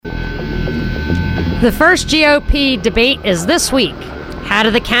The first GOP debate is this week. How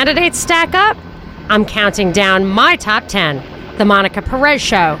do the candidates stack up? I'm counting down my top 10. The Monica Perez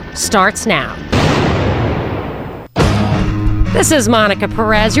Show starts now. This is Monica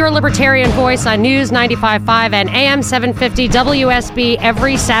Perez, your libertarian voice on News 95.5 and AM 750 WSB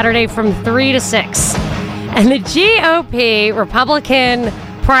every Saturday from 3 to 6. And the GOP Republican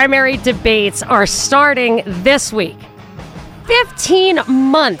primary debates are starting this week. 15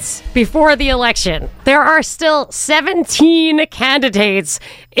 months before the election, there are still 17 candidates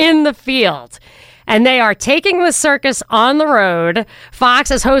in the field. And they are taking the circus on the road.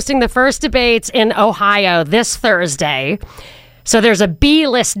 Fox is hosting the first debates in Ohio this Thursday. So there's a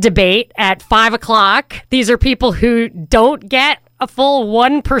B-list debate at 5 o'clock. These are people who don't get a full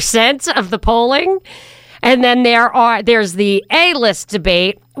 1% of the polling. And then there's the A-list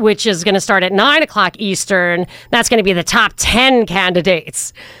debate, which is going to start at 9 o'clock Eastern. That's going to be the top 10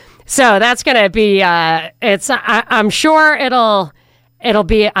 candidates. So that's going to be, I'm sure it'll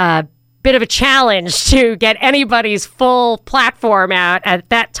be a bit of a challenge to get anybody's full platform out at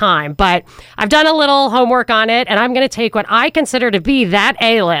that time. But I've done a little homework on it, and I'm going to take what I consider to be that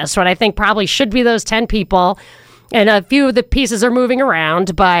A-list, what I think probably should be those 10 people. And a few of the pieces are moving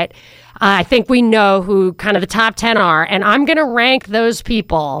around, but I think we know who kind of the top 10 are. And I'm going to rank those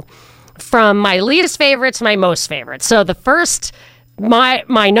people from my least favorite to my most favorite. So the first, my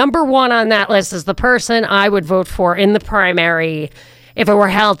number one on that list is the person I would vote for in the primary if it were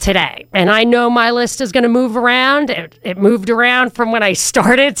held today. And I know my list is going to move around. It moved around from when I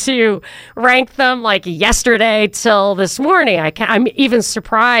started to rank them like yesterday till this morning. I'm even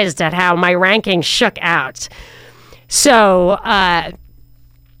surprised at how my ranking shook out. So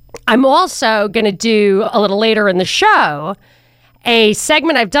I'm also going to do a little later in the show a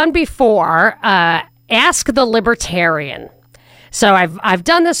segment I've done before, Ask the Libertarian. So I've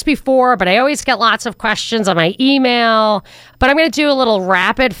done this before, but I always get lots of questions on my email. But I'm going to do a little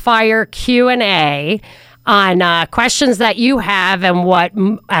rapid fire Q&A on questions that you have, and what,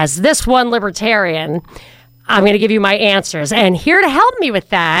 as this one libertarian, I'm going to give you my answers. And here to help me with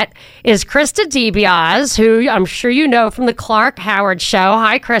that is Krista DeBiase, who I'm sure you know from the Clark Howard Show.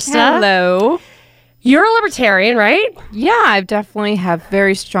 Hi, Krista. Hello. You're a libertarian, right? Yeah, I definitely have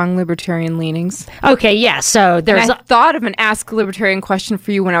very strong libertarian leanings. Okay, yeah. So there's. I thought of an Ask a Libertarian question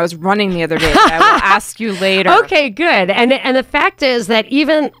for you when I was running the other day. That I will ask you later. Okay, good. And the fact is that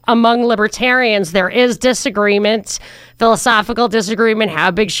even among libertarians, there is disagreement, philosophical disagreement. How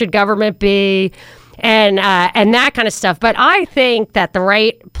big should government be? And that kind of stuff. But I think that the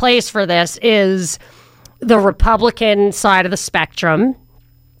right place for this is the Republican side of the spectrum.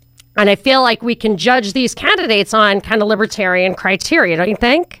 And I feel like we can judge these candidates on kind of libertarian criteria, don't you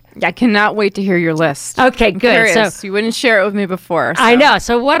think? I cannot wait to hear your list. Okay, I'm good. Curious. So you wouldn't share it with me before. So. I know.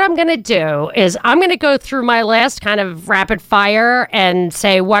 So what I'm going to do is I'm going to go through my list kind of rapid fire and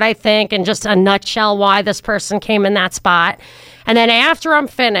say what I think in just a nutshell why this person came in that spot. And then after I'm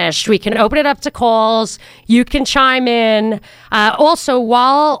finished, we can open it up to calls. You can chime in. Also,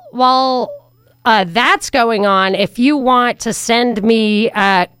 while that's going on, if you want to send me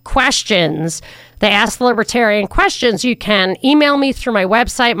questions, the Ask the Libertarian questions, you can email me through my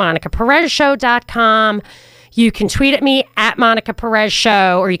website, monicaperezshow.com. You can tweet at me at Monica Perez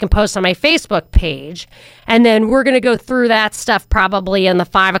Show, or you can post on my Facebook page. And then we're going to go through that stuff probably in the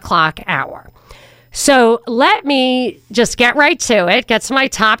 5 o'clock hour. So let me just get right to it, get to my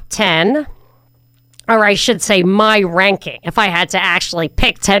top 10. Or I should say my ranking. If I had to actually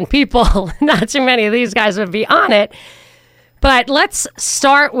pick 10 people, not too many of these guys would be on it. But let's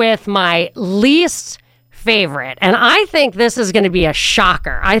start with my least favorite. And I think this is going to be a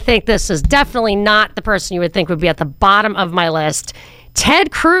shocker. I think this is definitely not the person you would think would be at the bottom of my list.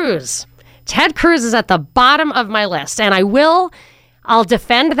 Ted Cruz. Ted Cruz is at the bottom of my list. And I'll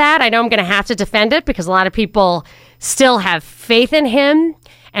defend that. I know I'm going to have to defend it because a lot of people still have faith in him.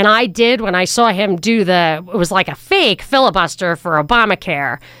 And I did when I saw him do it was like a fake filibuster for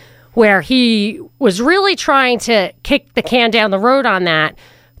Obamacare, where he was really trying to kick the can down the road on that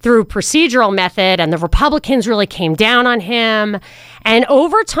through procedural method. And the Republicans really came down on him. And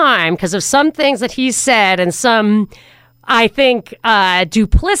over time, because of some things that he said and some, I think,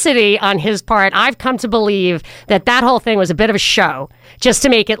 duplicity on his part, I've come to believe that whole thing was a bit of a show, just to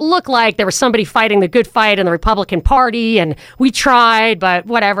make it look like there was somebody fighting the good fight in the Republican Party, and we tried, but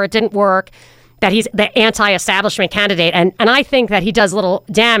whatever, it didn't work, that he's the anti-establishment candidate. And I think that he does little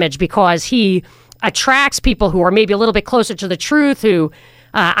damage because he attracts people who are maybe a little bit closer to the truth, who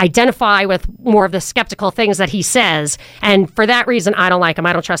identify with more of the skeptical things that he says. And for that reason, I don't like him.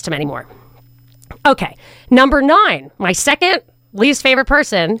 I don't trust him anymore. Okay, number 9, my second least favorite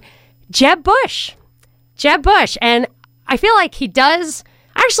person, Jeb Bush. Jeb Bush. And I feel like he does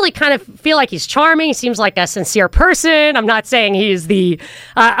actually kind of feel like he's charming. He seems like a sincere person. I'm not saying he's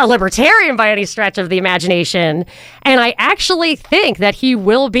a libertarian by any stretch of the imagination. And I actually think that he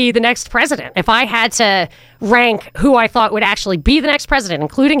will be the next president. If I had to rank who I thought would actually be the next president,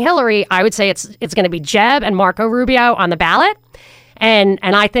 including Hillary, I would say it's going to be Jeb and Marco Rubio on the ballot. And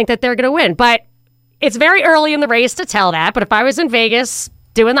I think that they're going to win. But it's very early in the race to tell that. But if I was in Vegas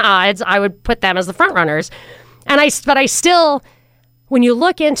doing the odds, I would put them as the front runners. But I still, when you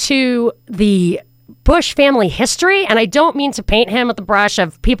look into the Bush family history, and I don't mean to paint him with the brush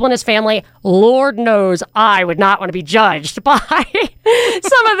of people in his family, Lord knows I would not want to be judged by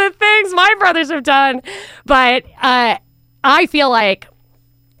some of the things my brothers have done. But I feel like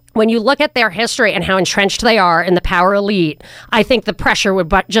when you look at their history and how entrenched they are in the power elite, I think the pressure would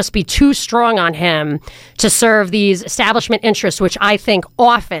just be too strong on him to serve these establishment interests, which I think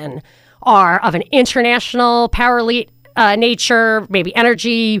often are of an international power elite nature, maybe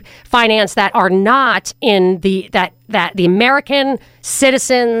energy, finance, that are not in that the American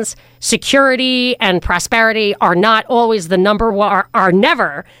citizens' security and prosperity are not always the number one, are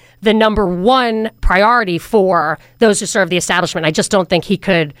never the number one priority for those who serve the establishment. I just don't think he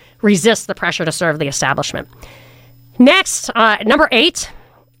could resist the pressure to serve the establishment. Next, number 8,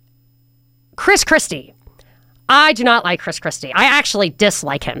 Chris Christie. I do not like Chris Christie. I actually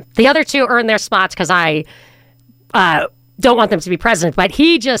dislike him. The other two earn their spots because I don't want them to be president, but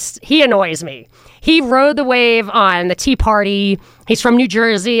he annoys me. He rode the wave on the Tea Party. He's from New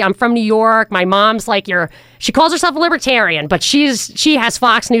Jersey. I'm from New York. My mom's like she calls herself a libertarian, but she has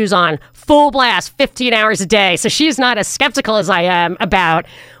Fox News on full blast 15 hours a day. So she's not as skeptical as I am about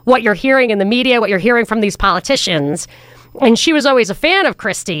what you're hearing in the media, what you're hearing from these politicians. And she was always a fan of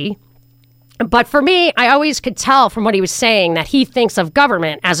Christie. But for me, I always could tell from what he was saying that he thinks of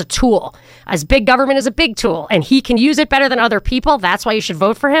government as a tool, as big government is a big tool, and he can use it better than other people. That's why you should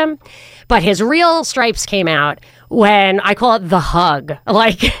vote for him. But his real stripes came out when, I call it the hug,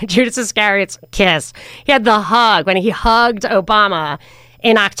 like Judas Iscariot's kiss. He had the hug when he hugged Obama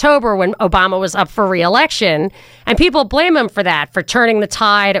in October when Obama was up for re-election. And people blame him for that, for turning the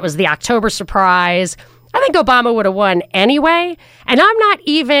tide. It was the October surprise. I think Obama would have won anyway. And I don't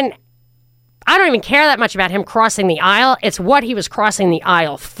even care that much about him crossing the aisle. It's what he was crossing the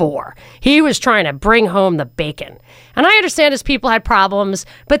aisle for. He was trying to bring home the bacon. And I understand his people had problems,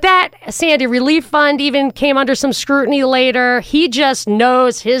 but that Sandy Relief Fund even came under some scrutiny later. He just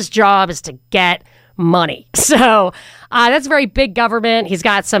knows his job is to get money. So that's very big government. He's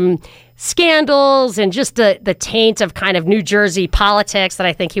got some scandals and just the taint of kind of New Jersey politics that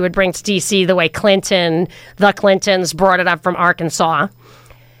I think he would bring to D.C. the way the Clintons brought it up from Arkansas.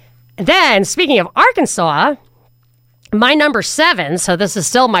 Then, speaking of Arkansas, my number 7, so this is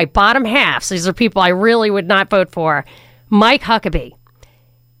still my bottom half, so these are people I really would not vote for, Mike Huckabee.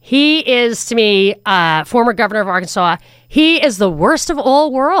 He is, to me, former governor of Arkansas. He is the worst of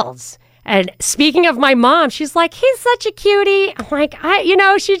all worlds. And speaking of my mom, she's like, he's such a cutie. I'm like,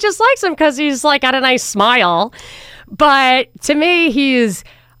 she just likes him because he's like got a nice smile. But to me, he's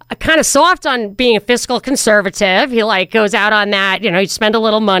kind of soft on being a fiscal conservative. He goes out on that, you spend a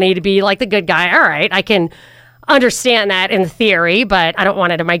little money to be like the good guy. All right, I can understand that in theory, but I don't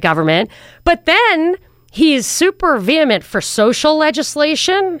want it in my government. But then he's super vehement for social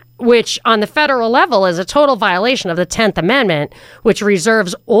legislation, which on the federal level is a total violation of the 10th Amendment, which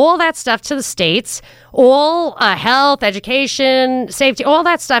reserves all that stuff to the states. All health, education, safety, all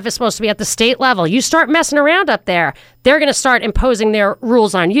that stuff is supposed to be at the state level. You start messing around up there, they're going to start imposing their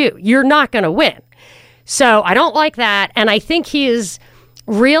rules on you. You're not going to win. So I don't like that. And I think he is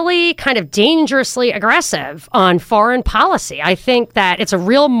really kind of dangerously aggressive on foreign policy. I think that it's a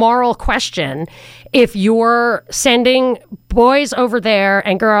real moral question if you're sending boys over there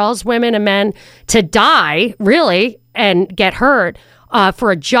and girls, women and men to die, really, and get hurt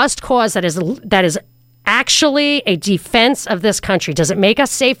for a just cause that is actually a defense of this country. Does it make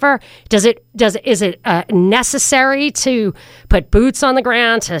us safer? Is it necessary to put boots on the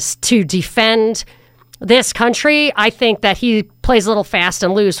ground to defend this country? I think that he plays a little fast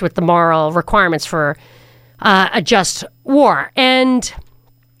and loose with the moral requirements for a just war. And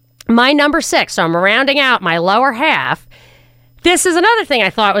my number 6, so I'm rounding out my lower half. This is another thing I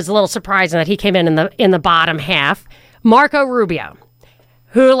thought was a little surprising that he came in the bottom half. Marco Rubio,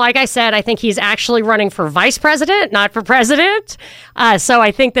 who, like I said, I think he's actually running for vice president, not for president. So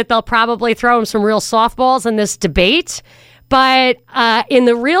I think that they'll probably throw him some real softballs in this debate. But in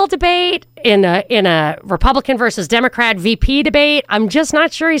the real debate, in a Republican versus Democrat VP debate, I'm just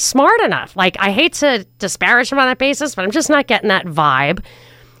not sure he's smart enough. I hate to disparage him on that basis, but I'm just not getting that vibe.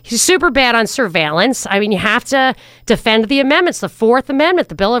 He's super bad on surveillance. I mean, you have to defend the amendments, the Fourth Amendment,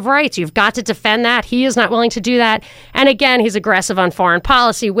 the Bill of Rights. You've got to defend that. He is not willing to do that. And again, he's aggressive on foreign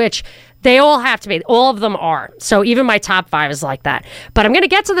policy, which they all have to be. All of them are. So even my top 5 is like that. But I'm going to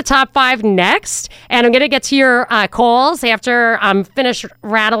get to the top 5 next, and I'm going to get to your calls after I'm finished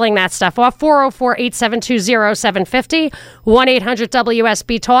rattling that stuff off. 404-872-0750,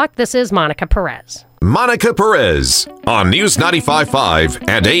 1-800-WSB-TALK. This is Monica Perez. Monica Perez on News 95.5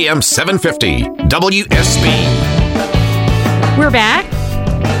 and AM 750 WSB. We're back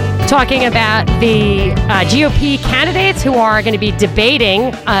talking about the GOP candidates who are going to be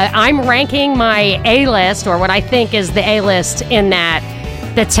debating. I'm ranking my A-list, or what I think is the A-list, in that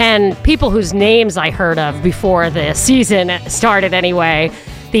the 10 people whose names I heard of before the season started anyway,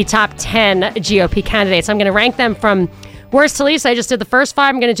 the top 10 GOP candidates. I'm going to rank them from worst to least. I just did the first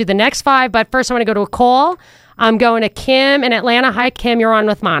 5. I'm going to do the next 5, but first I want to go to a call. I'm going to Kim in Atlanta. Hi, Kim. You're on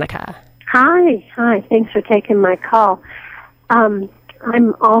with Monica. Hi. Thanks for taking my call. I'm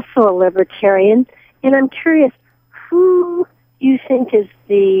also a libertarian, and I'm curious who you think is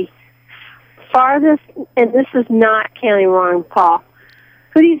the farthest, and this is not counting Ron Paul.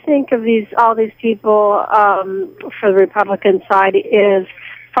 Who do you think of all these people for the Republican side is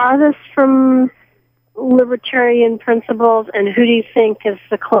farthest from libertarian principles, and who do you think is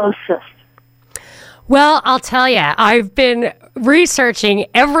the closest? Well, I'll tell you, I've been researching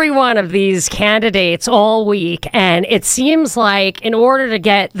every one of these candidates all week, and it seems like in order to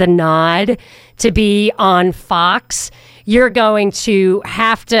get the nod to be on Fox, you're going to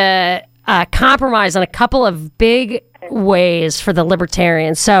have to compromise on a couple of big ways for the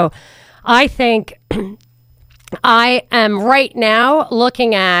libertarians. So I think I am right now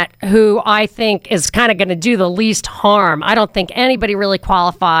looking at who I think is kind of going to do the least harm. I don't think anybody really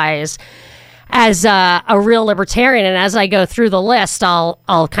qualifies as a real libertarian. And as I go through the list,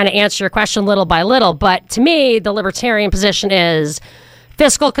 I'll kind of answer your question little by little. But to me, the libertarian position is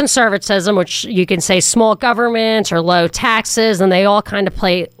fiscal conservatism, which you can say small government or low taxes, and they all kind of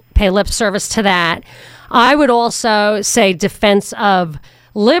pay lip service to that. I would also say defense of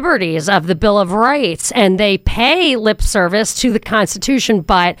liberties, of the Bill of Rights, and they pay lip service to the Constitution,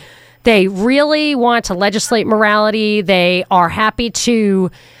 but they really want to legislate morality. They are happy to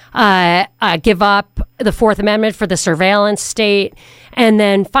give up the Fourth Amendment for the surveillance state. And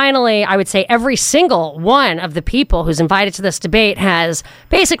then finally, I would say every single one of the people who's invited to this debate has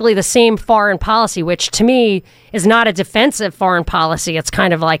basically the same foreign policy, which to me is not a defensive foreign policy. It's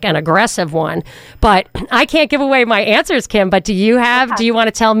kind of like an aggressive one. But I can't give away my answers, Kim, but do you want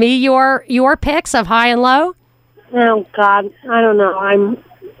to tell me your picks of high and low? Oh, God, I don't know.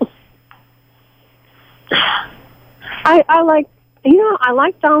 I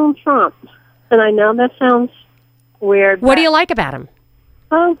like Donald Trump, and I know that sounds weird. What do you like about him?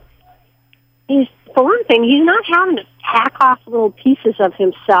 Well, for one thing, he's not having to hack off little pieces of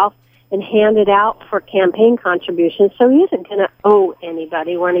himself and hand it out for campaign contributions, so he isn't going to owe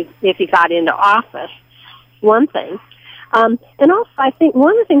anybody if he got into office. One thing. And also, I think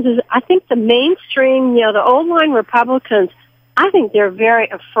one of the things is I think the mainstream, the old line Republicans, I think they're very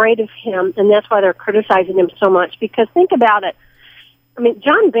afraid of him, and that's why they're criticizing him so much. Because think about it. I mean,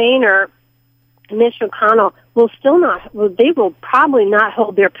 John Boehner and Mitch McConnell they will probably not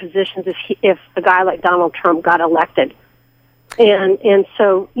hold their positions if a guy like Donald Trump got elected. And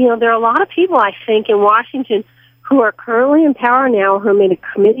so, there are a lot of people, I think, in Washington who are currently in power now, who are made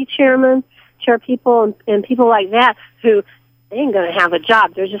a committee chair people, and people like that who they ain't going to have a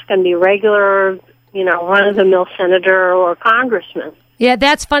job. They're just going to be regular, run-of-the-mill senator or congressman. Yeah,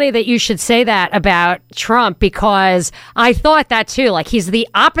 that's funny that you should say that about Trump, because I thought that too. Like, he's the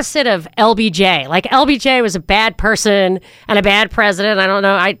opposite of LBJ. Like, LBJ was a bad person and a bad president. I don't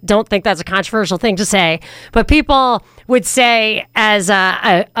know. I don't think that's a controversial thing to say. But people would say as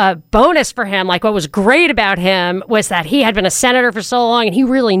a bonus for him, like what was great about him was that he had been a senator for so long and he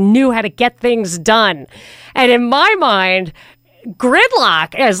really knew how to get things done. And in my mind,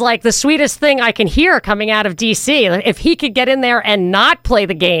 gridlock is like the sweetest thing I can hear coming out of D.C. If he could get in there and not play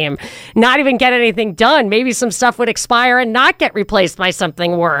the game, not even get anything done, maybe some stuff would expire and not get replaced by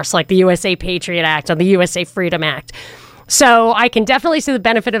something worse, like the USA Patriot Act or the USA Freedom Act. So I can definitely see the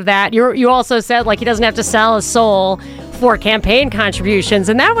benefit of that. You also said, like, he doesn't have to sell his soul for campaign contributions.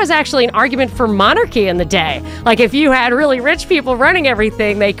 And that was actually an argument for monarchy in the day. Like, if you had really rich people running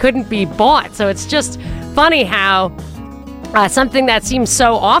everything, they couldn't be bought. So it's just funny how something that seems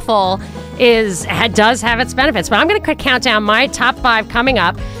so awful does have its benefits. But I'm going to count down my top 5 coming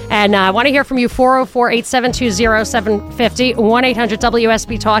up. And I want to hear from you, 404-872-0750,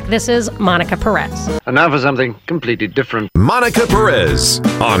 1-800-WSB Talk. This is Monica Perez. And now for something completely different. Monica Perez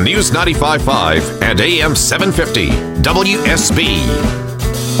on News 95.5 and AM 750 WSB.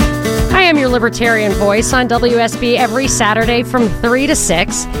 I am your libertarian voice on WSB every Saturday from 3 to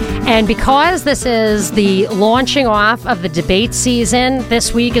 6. And because this is the launching off of the debate season,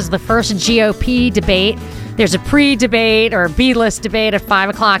 this week is the first GOP debate. There's a pre-debate or B-list debate at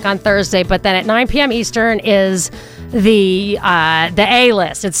 5 o'clock on Thursday, but then at 9 p.m. Eastern is the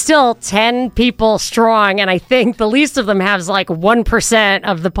A-list. It's still 10 people strong, and I think the least of them has like 1%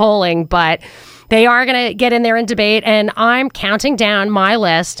 of the polling, but they are going to get in there and debate, and I'm counting down my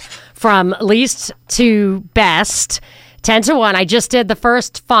list from least to best, 10 to 1. I just did the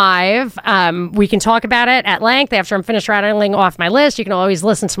first 5. We can talk about it at length after I'm finished rattling off my list. You can always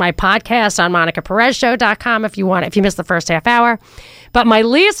listen to my podcast on MonicaPerezShow.com if you want, if you missed the first half hour. But my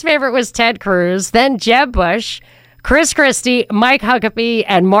least favorite was Ted Cruz, then Jeb Bush, Chris Christie, Mike Huckabee,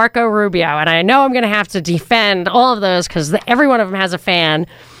 and Marco Rubio. And I know I'm going to have to defend all of those because every one of them has a fan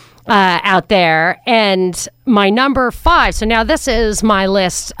out there. And my number 5, so now this is my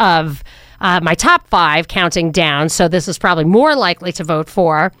list of my top 5 counting down, so this is probably more likely to vote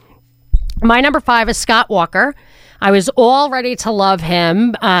for. My number 5 is Scott Walker. I was all ready to love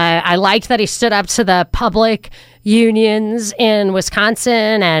him. I liked that he stood up to the public unions in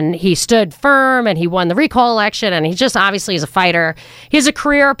Wisconsin, and he stood firm, and he won the recall election, and he just obviously is a fighter. He's a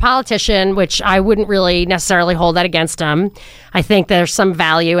career politician, which I wouldn't really necessarily hold that against him. I think there's some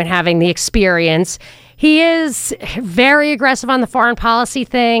value in having the experience. He is very aggressive on the foreign policy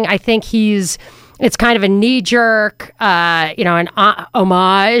thing. I think it's kind of a knee-jerk, an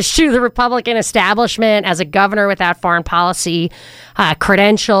homage to the Republican establishment as a governor without foreign policy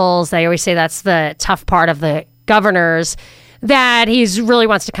credentials. They always say that's the tough part of the governors, that he's really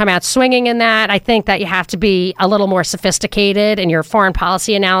wants to come out swinging in that. I think that you have to be a little more sophisticated in your foreign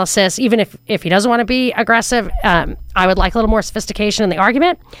policy analysis. Even if he doesn't want to be aggressive, I would like a little more sophistication in the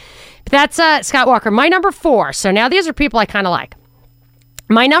argument. But that's Scott Walker. My number 4. So now these are people I kind of like.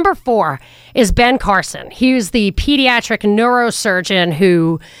 My number 4 is Ben Carson. He was the pediatric neurosurgeon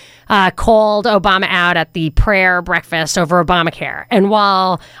who called Obama out at the prayer breakfast over Obamacare. And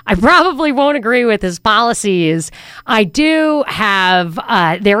while I probably won't agree with his policies, I do have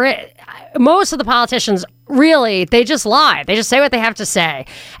most of the politicians really, they just lie. They just say what they have to say.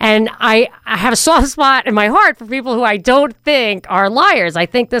 And I have a soft spot in my heart for people who I don't think are liars. I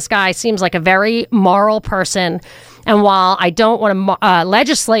think this guy seems like a very moral person. And while I don't want to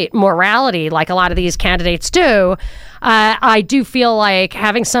legislate morality like a lot of these candidates do, I do feel like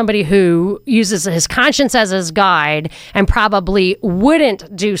having somebody who uses his conscience as his guide and probably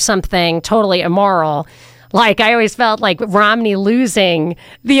wouldn't do something totally immoral. Like, I always felt like Romney losing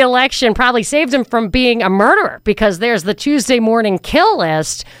the election probably saved him from being a murderer, because there's the Tuesday morning kill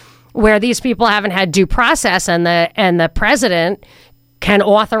list where these people haven't had due process, and the president can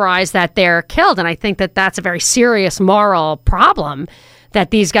authorize that they're killed. And I think that that's a very serious moral problem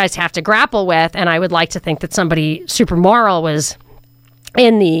that these guys have to grapple with. And I would like to think that somebody super moral was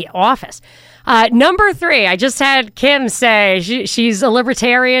in the office. Number 3, I just had Kim say she's a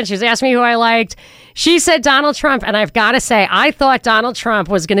libertarian. She's asked me who I liked. She said Donald Trump, and I've got to say, I thought Donald Trump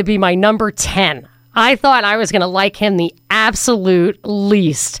was going to be my number 10. I thought I was going to like him the absolute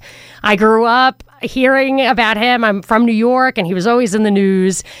least. I grew up hearing about him. I'm from New York, and he was always in the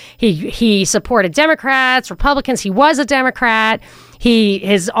news. He supported Democrats, Republicans. He was a Democrat.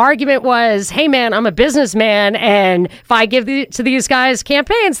 His argument was, hey, man, I'm a businessman, and if I give to these guys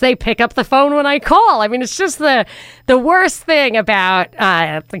campaigns, they pick up the phone when I call. I mean, it's just the worst thing about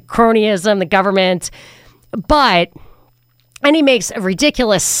the cronyism, the government. And he makes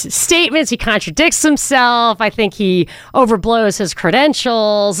ridiculous statements. He contradicts himself. I think he overblows his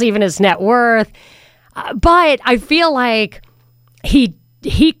credentials, even his net worth. But I feel like he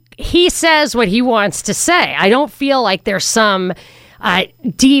says what he wants to say. I don't feel like there's some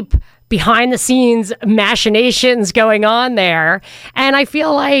deep behind-the-scenes machinations going on there. And I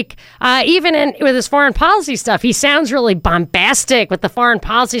feel like even with his foreign policy stuff, he sounds really bombastic with the foreign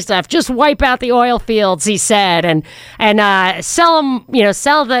policy stuff. Just wipe out the oil fields, he said, and sell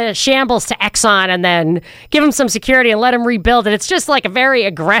the shambles to Exxon, and then give him some security and let him rebuild it. It's just like a very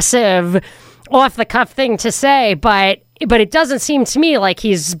aggressive, off-the-cuff thing to say, but but it doesn't seem to me like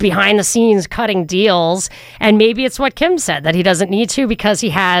he's behind the scenes cutting deals. And maybe it's what Kim said, that he doesn't need to because he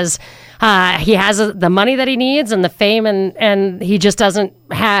has the money that he needs and the fame, and he just doesn't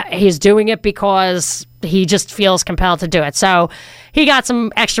he's doing it because he just feels compelled to do it. So he got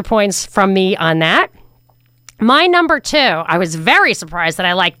some extra points from me on that. My number 2, I was very surprised that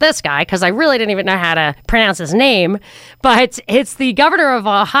I liked this guy because I really didn't even know how to pronounce his name, but it's the governor of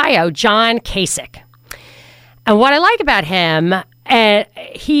Ohio, John Kasich. And what I like about him,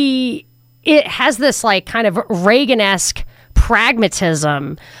 it has this like kind of Reagan-esque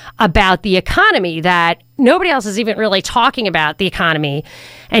pragmatism about the economy that nobody else is even really talking about the economy.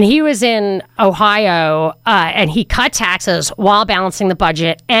 And he was in Ohio and he cut taxes while balancing the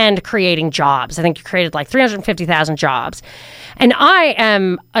budget and creating jobs. I think he created like 350,000 jobs. And I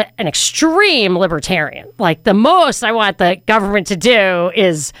am an extreme libertarian. Like the most I want the government to do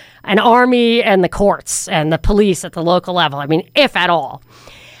is an army and the courts and the police at the local level. I mean, if at all.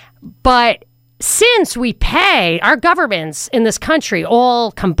 But since we pay, our governments in this country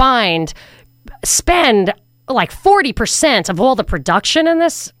all combined spend like 40% of all the production in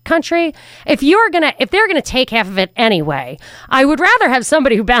this country. If they're gonna take half of it anyway, I would rather have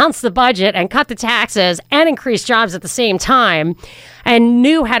somebody who balanced the budget and cut the taxes and increased jobs at the same time and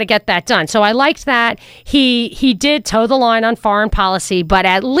knew how to get that done. So I liked that. He did toe the line on foreign policy, but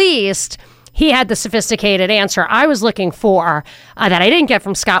at least he had the sophisticated answer I was looking for that I didn't get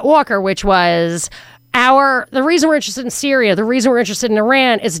from Scott Walker, which was the reason we're interested in Syria, the reason we're interested in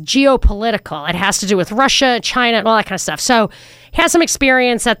Iran is geopolitical. It has to do with Russia, China, and all that kind of stuff. So he has some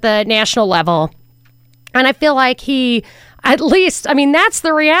experience at the national level. And I feel like at least, I mean, that's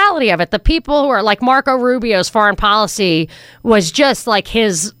the reality of it. The people who are like Marco Rubio's foreign policy was just like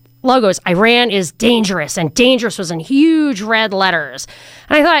his logos. Iran is dangerous, and dangerous was in huge red letters.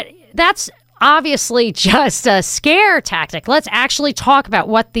 And I thought, that's obviously just a scare tactic. Let's actually talk about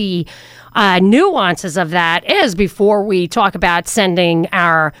what the nuances of that is before we talk about sending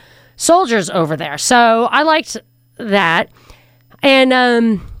our soldiers over there. So I liked that.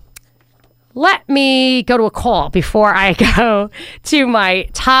 And let me go to a call before I go to my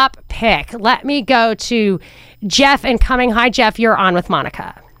top pick. Let me go to Jeff and Cumming. Hi, Jeff. You're on with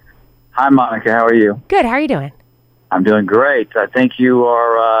Monica. Hi, Monica. How are you? Good. How are you doing? I'm doing great. I think you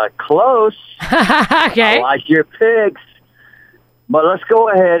are close. Okay. I like your picks. But let's go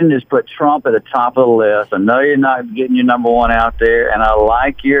ahead and just put Trump at the top of the list. I know you're not getting your number 1 out there, and I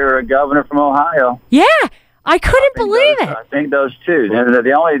like your governor from Ohio. Yeah, I couldn't believe it. I think those two.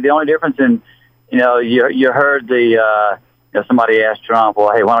 The only difference in, you heard somebody asked Trump,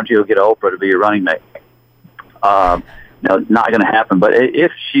 well, hey, why don't you go get Oprah to be your running mate? No, not going to happen. But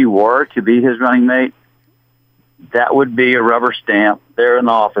if she were to be his running mate, that would be a rubber stamp there in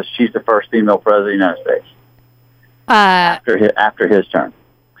the office. She's the first female president of the United States after his term.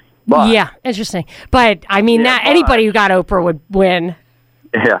 But, yeah, interesting. But I mean, anybody who got Oprah would win.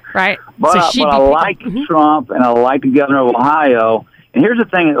 Yeah, right. But I like Trump, and I like the governor of Ohio. And here's the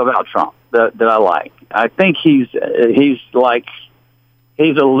thing about Trump that I like. I think he's a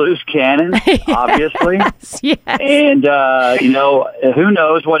loose cannon, obviously. Yes. And, who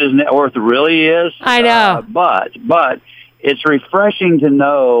knows what his net worth really is. I know. But it's refreshing to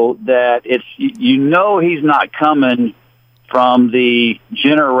know that he's not coming from the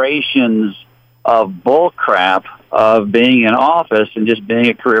generations of bull crap of being in office and just being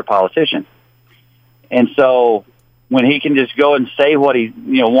a career politician. And so when he can just go and say what he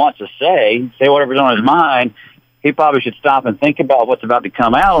wants to say whatever's on his mind, he probably should stop and think about what's about to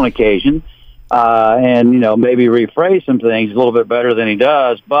come out on occasion, and maybe rephrase some things a little bit better than he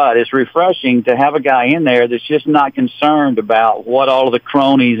does. But it's refreshing to have a guy in there that's just not concerned about what all of the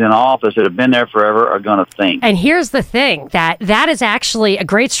cronies in office that have been there forever are going to think. And here's the thing, that is actually a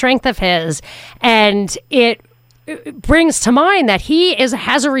great strength of his, and it brings to mind that he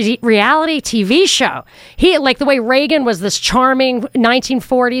has a reality TV show. He, like the way Reagan was this charming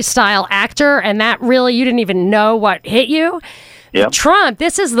 1940s style actor, and that really, you didn't even know what hit you. Yep. Trump,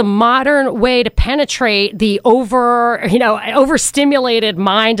 this is the modern way to penetrate the overstimulated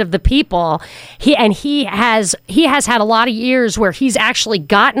mind of the people. He has had a lot of years where he's actually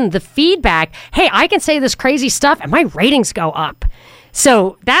gotten the feedback, hey, I can say this crazy stuff and my ratings go up.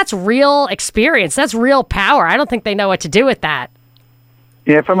 So that's real experience. That's real power. I don't think they know what to do with that.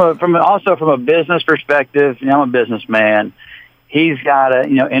 Yeah, from a business perspective, I'm a businessman. He's got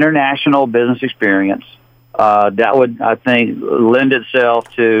international business experience. That would, I think, lend itself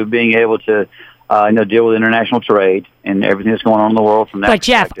to being able to deal with international trade and everything that's going on in the world from that But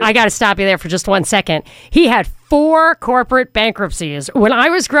Jeff, perspective. I got to stop you there for just 1 second. He had 4 corporate bankruptcies. When I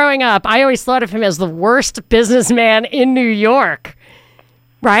was growing up, I always thought of him as the worst businessman in New York.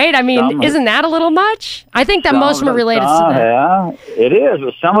 Right? I mean, isn't that a little much? I think that most of them are related to that. Yeah, it is.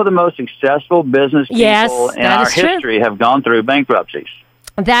 But some of the most successful business people in our history have gone through bankruptcies.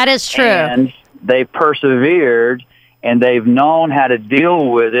 That is true. And they persevered, and they've known how to deal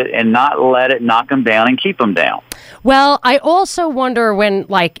with it and not let it knock them down and keep them down. Well, I also wonder when,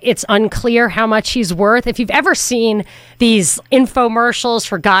 it's unclear how much he's worth. If you've ever seen these infomercials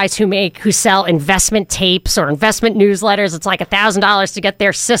for guys who sell investment tapes or investment newsletters, it's like $1,000 to get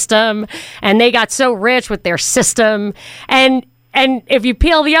their system, and they got so rich with their system. And if you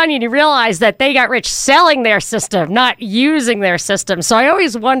peel the onion, you realize that they got rich selling their system, not using their system. So I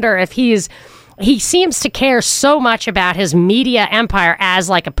always wonder if he seems to care so much about his media empire as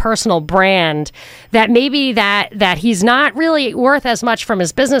like a personal brand that maybe that he's not really worth as much from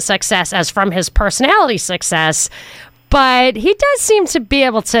his business success as from his personality success. But he does seem to be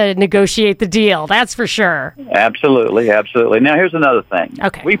able to negotiate the deal. That's for sure. Absolutely. Now, here's another thing.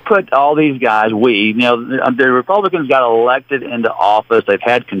 Okay. We put all these guys, the Republicans got elected into office. They've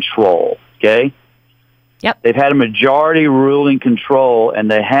had control, okay? Yep. They've had a majority ruling control, and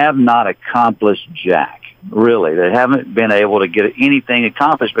they have not accomplished jack. Really, they haven't been able to get anything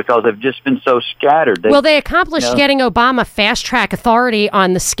accomplished because they've just been so scattered. They accomplished getting Obama fast-track authority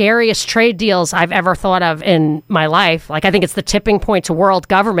on the scariest trade deals I've ever thought of in my life. I think it's the tipping point to world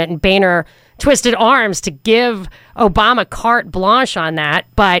government, and Boehner twisted arms to give Obama carte blanche on that.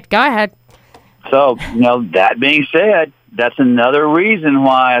 But go ahead. So, that being said, that's another reason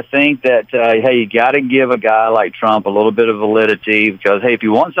why I think that, hey, you got to give a guy like Trump a little bit of validity because, hey, if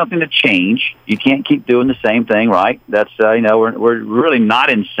you want something to change, you can't keep doing the same thing, right? That's, we're really not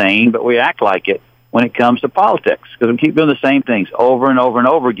insane, but we act like it when it comes to politics because we keep doing the same things over and over and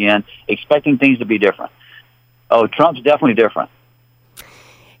over again, expecting things to be different. Oh, Trump's definitely different.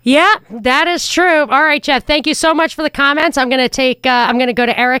 Yeah, that is true. All right, Jeff, thank you so much for the comments. I'm going to go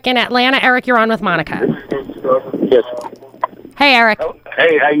to Eric in Atlanta. Eric, you're on with Monica. Yes. Hey, Eric.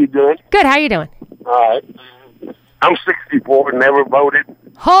 Hey, how you doing? Good. How you doing? All right. I'm 64, never voted.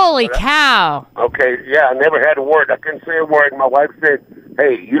 Holy cow. Okay, yeah, I never had a word. I couldn't say a word. My wife said,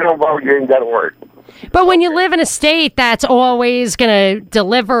 hey, you don't vote, you ain't got a word. But when you live in a state that's always going to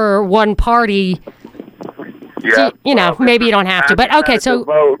deliver one party, Yeah, maybe you don't have to. But okay, so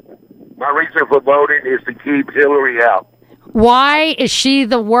my reason for voting is to keep Hillary out. Why is she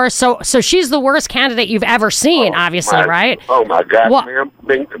the worst? So she's the worst candidate you've ever seen, obviously, right? Oh, my God, man.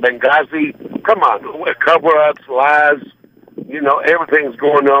 Benghazi, come on. Cover-ups, lies, everything's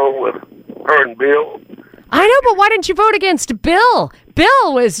going on with her and Bill. I know, but why didn't you vote against Bill?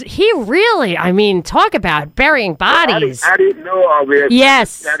 Bill talk about burying bodies. I didn't know all this.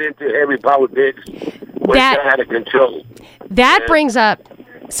 Yes. I got into heavy politics when that out of control. That brings up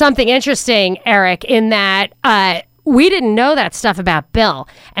something interesting, Eric, in that we didn't know that stuff about Bill.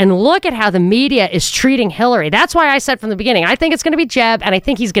 And look at how the media is treating Hillary. That's why I said from the beginning, I think it's going to be Jeb, and I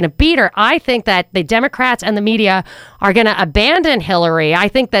think he's going to beat her. I think that the Democrats and the media are going to abandon Hillary. I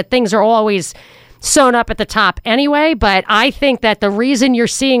think that things are always sewn up at the top anyway, but I think that the reason you're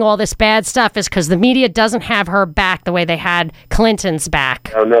seeing all this bad stuff is because the media doesn't have her back the way they had Clinton's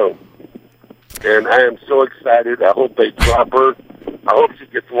back. I know. And I am so excited. I hope they drop her. I hope she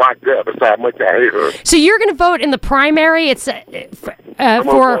gets locked up. That's how much I hate her. So you're going to vote in the primary? It's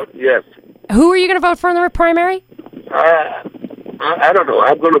vote, yes. Who are you going to vote for in the primary? I don't know.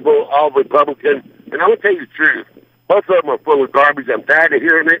 I'm going to vote all Republican. And I'm going to tell you the truth. Both of them are full of garbage. I'm tired of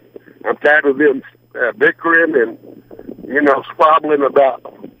hearing it. I'm tired of them bickering and, squabbling about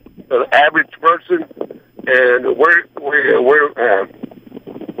the average person. And we're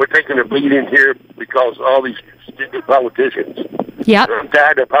taking a beating here because of all these stupid politicians. Yep. I'm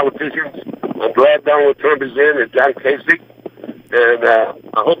tired of politicians. I'm glad Donald Trump is in and John Kasich. And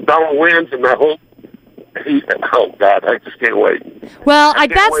I hope Donald wins, and I hope oh, God, I just can't wait. Well,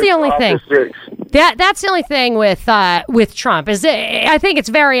 that's the only thing. That's the only thing with Trump is I think it's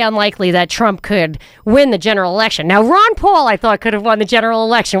very unlikely that Trump could win the general election. Now, Ron Paul, I thought, could have won the general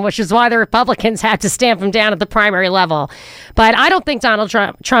election, which is why the Republicans had to stamp him down at the primary level. But I don't think Donald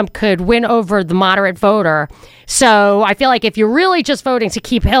Trump could win over the moderate voter. So I feel like if you're really just voting to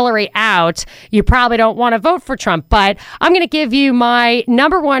keep Hillary out, you probably don't want to vote for Trump. But I'm going to give you my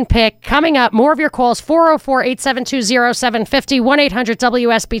number one pick coming up. More of your calls, 404-872-0750,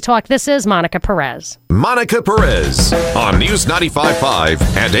 1-800-WSB-TALK. This is Monica Perez. Monica Perez on News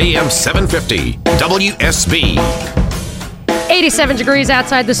 95.5 and AM 750 WSB. 87 degrees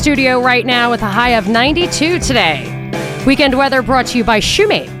outside the studio right now with a high of 92 today. Weekend weather brought to you by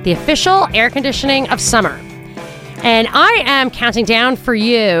Shoemate, the official air conditioning of summer. And I am counting down for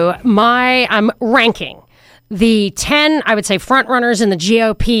you I'm ranking the 10, I would say, front runners in the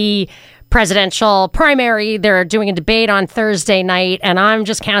GOP presidential primary. They're doing a debate on Thursday night, and I'm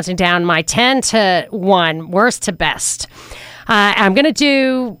just counting down my 10 to 1, worst to best. I'm going to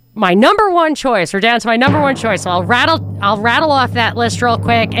do my number one choice. We're down to my number one choice. So I'll rattle off that list real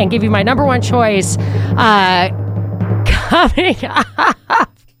quick and give you my number one choice coming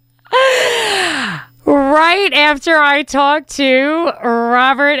up right after I talk to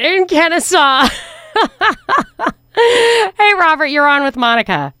Robert in Kennesaw. Hey, Robert, you're on with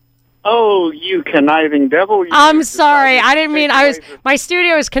Monica. Oh, you conniving devil. I'm sorry. I didn't mean, my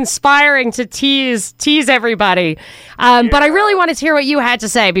studio is conspiring to tease everybody. But I really wanted to hear what you had to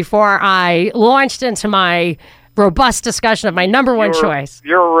say before I launched into my robust discussion of my number one choice.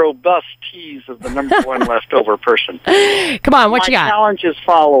 You're a robust tease of the number one leftover person. Come on, what you got? My challenge is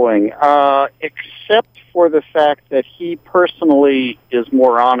following. Except for the fact that he personally is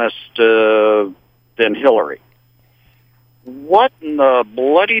more honest than Hillary. What in the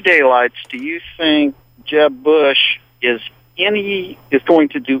bloody daylights do you think Jeb Bush is going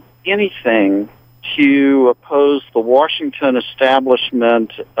to do anything to oppose the Washington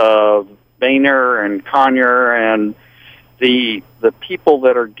establishment of Boehner and Conyer and the people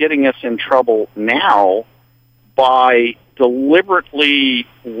that are getting us in trouble now by deliberately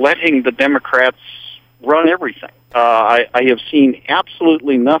letting the Democrats run everything? I have seen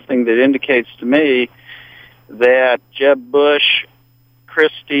absolutely nothing that indicates to me that Jeb Bush,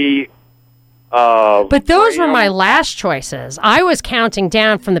 Christie, but those were my last choices. I was counting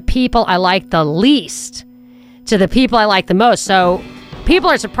down from the people I like the least to the people I like the most. So people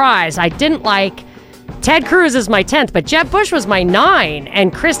are surprised. I didn't like Ted Cruz is my 10th, but Jeb Bush was my 9,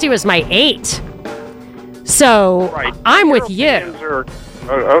 and Christie was my 8. So right. I'm your with you.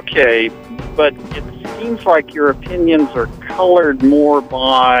 Okay, but it seems like your opinions are colored more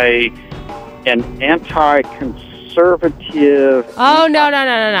by an anti-conservative. Oh no!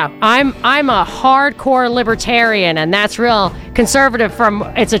 I'm a hardcore libertarian, and that's real conservative.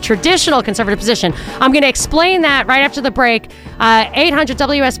 It's a traditional conservative position. I'm going to explain that right after the break. 800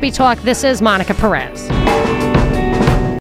 WSB Talk. This is Monica Perez.